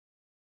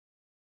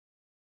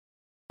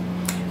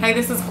Hey,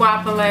 this is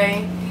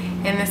Goapele,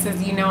 and this is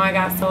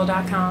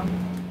YouKnowIGotSoul.com.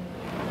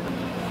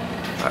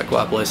 Alright,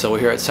 Goapele, so we're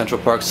here at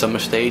Central Park Summer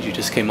Stage. You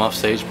just came off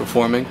stage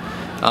performing.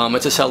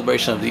 It's a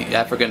celebration of the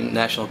African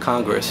National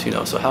Congress,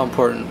 so how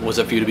important was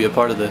it for you to be a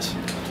part of this?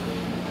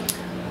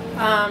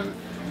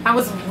 I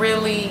was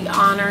really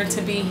honored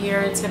to be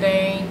here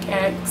today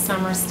at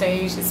Summer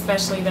Stage,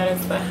 especially that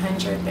it's the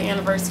 100th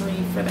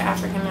anniversary for the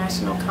African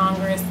National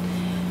Congress.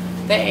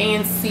 The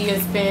ANC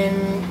has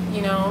been,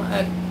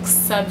 a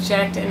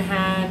subject and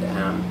had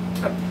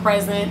a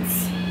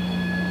presence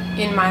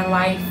in my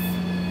life,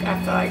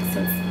 I feel like,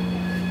 since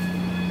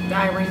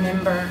I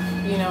remember,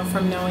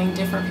 from knowing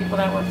different people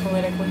that were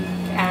politically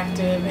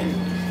active in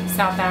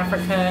South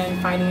Africa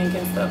and fighting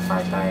against the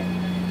apartheid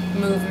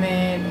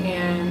movement.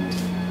 And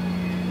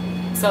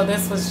so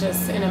this was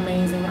just an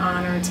amazing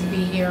honor to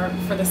be here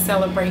for the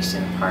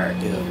celebration part.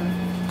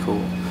 Yeah,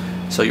 cool.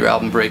 So your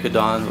album Break of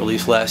Dawn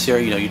released last year.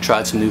 You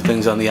tried some new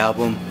things on the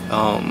album.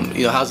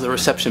 How's the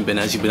reception been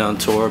as you've been on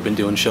tour, been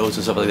doing shows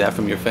and stuff like that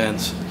from your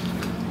fans?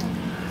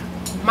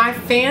 My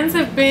fans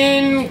have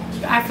been,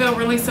 I feel,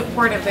 really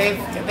supportive.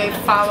 They've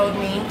followed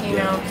me,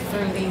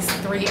 through these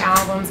 3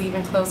 albums,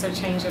 Even Closer,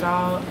 Change It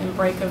All, and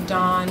Break of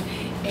Dawn.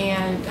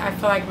 And I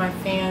feel like my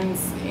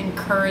fans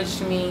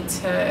encouraged me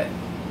to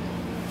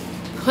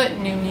put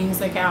new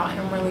music out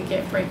and really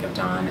get Break of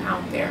Dawn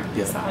out there.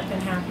 Yeah. So I've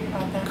been happy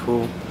about that.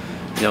 Cool.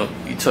 You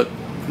took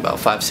about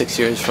 5-6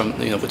 years from,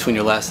 between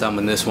your last album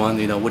and this one.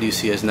 What do you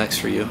see as next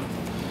for you?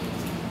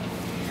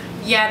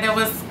 Yeah,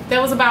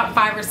 there was about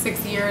 5 or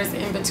 6 years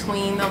in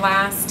between the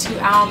last 2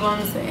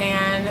 albums,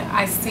 and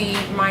I see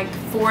my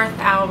 4th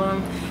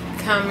album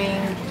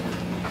coming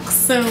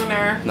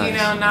sooner.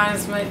 Nice. Not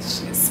as much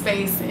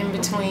space in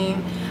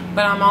between,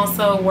 but I'm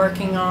also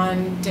working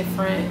on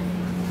different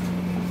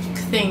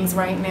things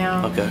right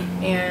now. Okay.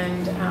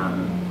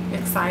 And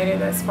excited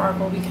that Spark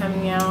will be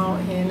coming out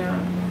in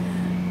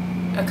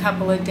a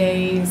couple of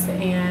days,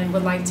 and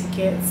would like to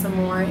get some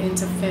more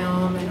into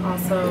film and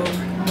also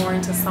more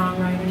into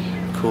songwriting.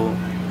 Cool.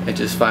 And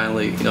just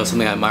finally,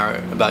 something I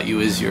admire about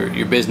you is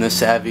your business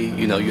savvy.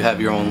 You have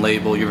your own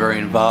label. You're very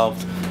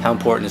involved. How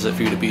important is it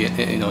for you to be,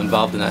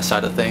 involved in that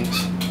side of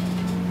things?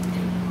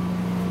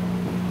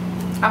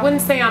 I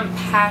wouldn't say I'm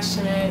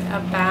passionate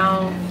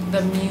about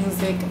the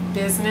music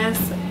business,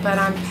 but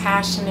I'm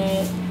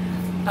passionate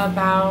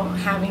about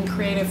having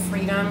creative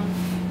freedom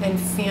and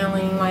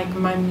feeling like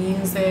my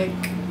music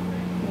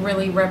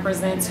really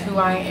represents who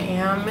I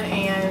am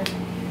and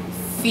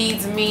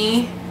feeds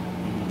me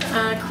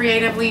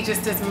creatively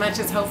just as much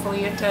as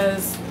hopefully it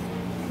does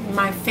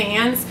my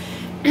fans.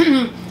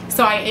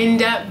 So I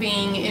end up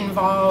being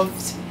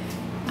involved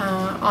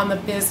on the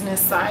business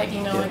side,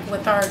 like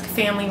with our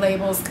family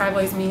labels,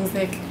 Skyboys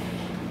Music,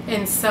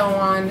 and so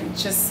on,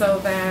 just so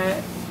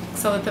that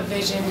the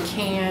vision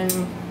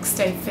can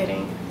stay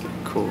fitting.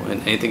 Cool.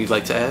 And anything you'd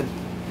like to add?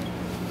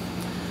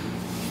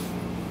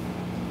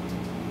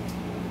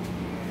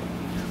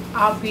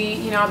 I'll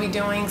be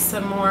doing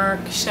some more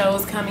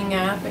shows coming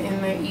up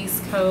in the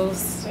East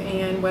Coast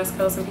and West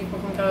Coast, so people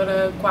can go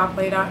to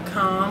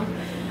Goapele.com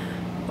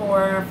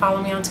or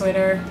follow me on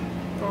Twitter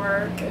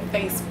or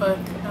Facebook.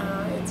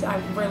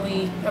 I've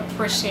really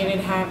appreciated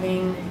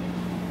having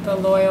the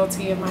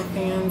loyalty of my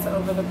fans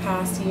over the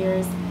past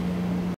years.